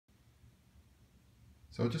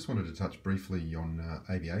So I just wanted to touch briefly on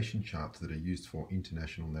aviation charts that are used for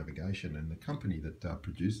international navigation, and the company that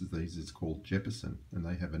produces these is called Jeppesen, and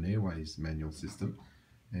they have an airways manual system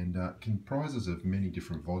and comprises of many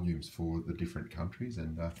different volumes for the different countries,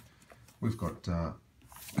 and we've got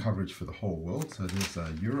coverage for the whole world. So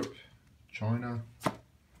there's Europe, China,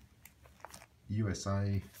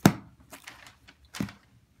 USA, okay,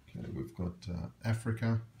 we've got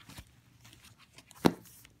Africa,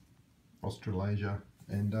 Australasia,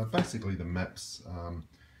 and basically the maps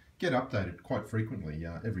get updated quite frequently.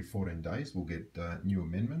 Every 14 days we'll get new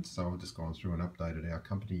amendments, so I've just gone through and updated our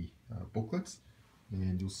company booklets,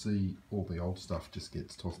 and you'll see all the old stuff just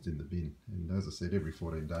gets tossed in the bin. And as I said, every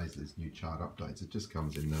 14 days there's new chart updates. It just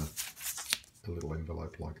comes in a little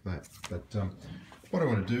envelope like that. But what I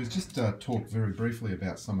want to do is just talk very briefly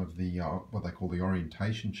about some of the what they call the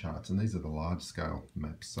orientation charts, and these are the large scale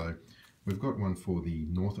maps. So we've got one for the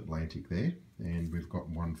North Atlantic there, and we've got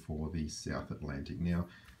one for the South Atlantic. Now,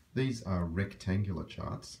 these are rectangular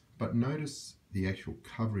charts, but notice the actual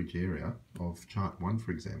coverage area of chart 1,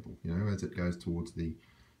 for example. You know, as it goes towards the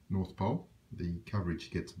North Pole, the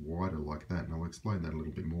coverage gets wider like that, and I'll explain that a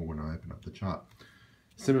little bit more when I open up the chart.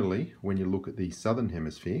 Similarly, when you look at the Southern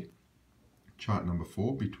Hemisphere, chart number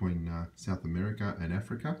 4 between South America and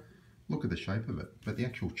Africa, look at the shape of it, but the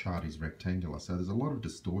actual chart is rectangular, so there's a lot of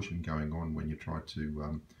distortion going on when you try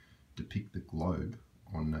to depict the globe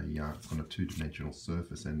on a two-dimensional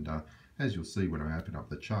surface. And as you'll see when I open up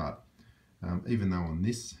the chart, even though on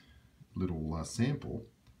this little sample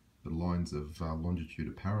the lines of longitude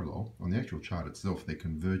are parallel, on the actual chart itself they're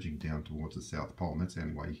converging down towards the South Pole, and that's the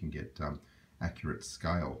only way you can get accurate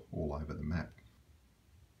scale all over the map.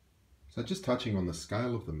 So just touching on the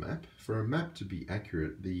scale of the map, for a map to be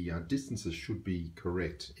accurate, the distances should be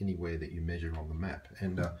correct anywhere that you measure on the map.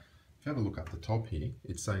 And if you have a look up the top here,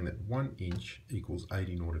 it's saying that 1 inch equals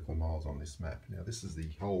 80 nautical miles on this map. Now this is the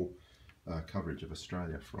whole coverage of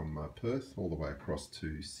Australia from Perth all the way across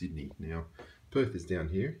to Sydney. Now Perth is down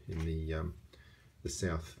here in the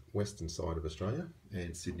southwestern side of Australia,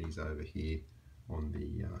 and Sydney's over here on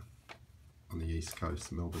the east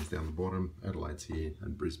coast. Melbourne's down the bottom, Adelaide's here,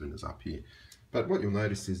 and Brisbane is up here. But what you'll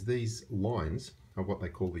notice is these lines are what they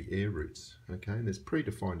call the air routes. Okay, and there's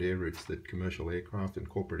predefined air routes that commercial aircraft and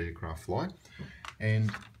corporate aircraft fly,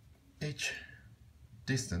 and each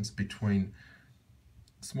distance between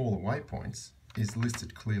smaller waypoints is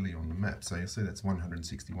listed clearly on the map. So you'll see that's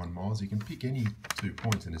 161 miles. You can pick any 2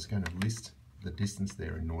 points and it's going to list the distance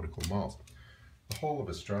there in nautical miles. The whole of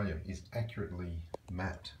Australia is accurately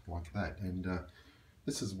mapped like that, and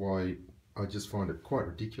this is why I just find it quite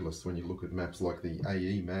ridiculous when you look at maps like the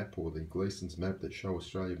AE map or the Gleason's map that show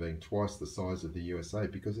Australia being twice the size of the USA,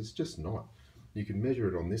 because it's just not. You can measure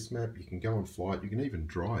it on this map, you can go and fly it, you can even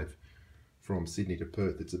drive from Sydney to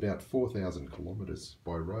Perth. It's about 4,000 kilometres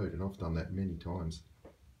by road, and I've done that many times.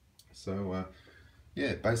 So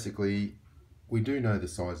yeah, basically we do know the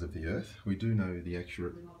size of the Earth, we do know the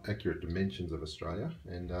accurate dimensions of Australia,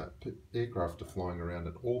 and aircraft are flying around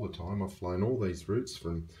it all the time. I've flown all these routes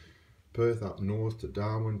from Perth up north to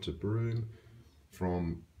Darwin to Broome,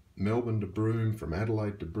 from Melbourne to Broome, from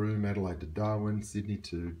Adelaide to Broome, Adelaide to Darwin, Sydney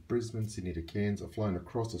to Brisbane, Sydney to Cairns. I've flown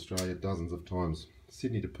across Australia dozens of times.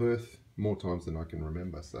 Sydney to Perth, more times than I can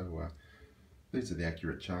remember. So these are the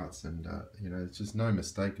accurate charts, and you know, it's just no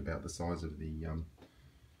mistake about the size of the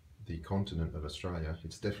continent of Australia.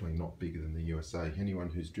 It's definitely not bigger than the USA. Anyone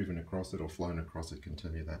who's driven across it or flown across it can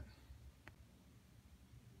tell you that.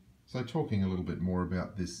 So talking a little bit more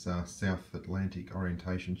about this South Atlantic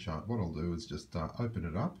orientation chart, what I'll do is just open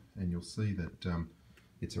it up, and you'll see that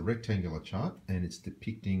it's a rectangular chart and it's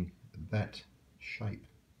depicting that shape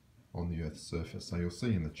on the Earth's surface. So you'll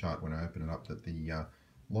see in the chart when I open it up that the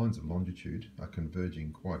lines of longitude are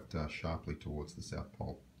converging quite sharply towards the South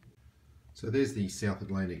Pole. So there's the South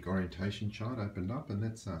Atlantic orientation chart opened up, and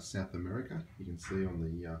that's South America. You can see on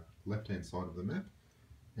the left hand side of the map,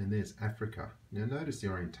 and there's Africa. Now notice the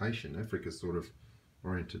orientation. Africa's sort of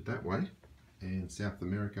oriented that way, and South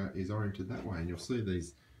America is oriented that way, and you'll see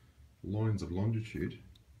these lines of longitude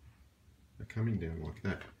are coming down like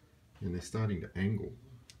that, and they're starting to angle.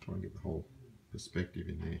 Try and get the whole perspective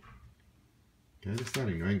in there. Okay, they're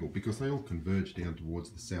starting to angle because they all converge down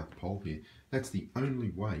towards the South Pole here. That's the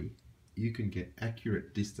only way you can get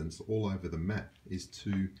accurate distance all over the map, is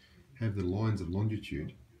to have the lines of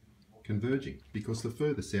longitude converging, because the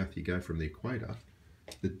further south you go from the equator,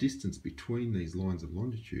 the distance between these lines of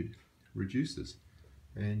longitude reduces.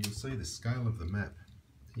 And you'll see the scale of the map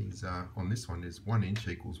is on this one is 1 inch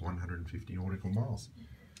equals 150 nautical miles.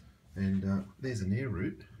 And there's an air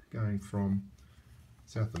route going from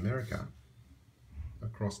South America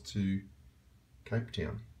across to Cape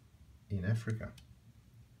Town in Africa.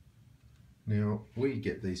 Now, we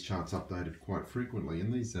get these charts updated quite frequently,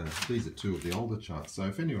 and these are two of the older charts. So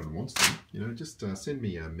if anyone wants them, just send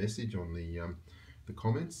me a message on the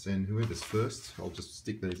comments, and whoever's first, I'll just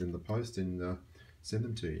stick these in the post and send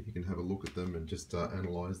them to you. You can have a look at them and just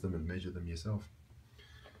analyse them and measure them yourself.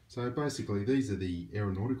 So basically, these are the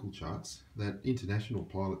aeronautical charts that international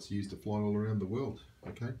pilots use to fly all around the world.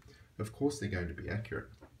 Okay, of course they're going to be accurate.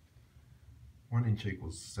 1 inch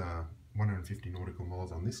equals 150 nautical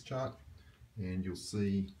miles on this chart, and you'll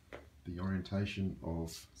see the orientation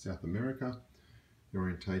of South America, the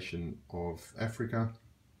orientation of Africa,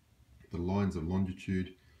 the lines of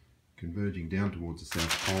longitude converging down towards the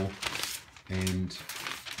South Pole, and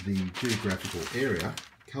the geographical area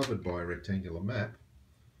covered by a rectangular map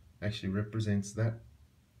actually represents that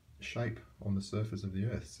shape on the surface of the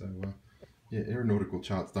Earth. So yeah, aeronautical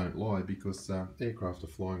charts don't lie, because aircraft are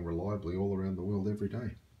flying reliably all around the world every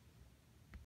day.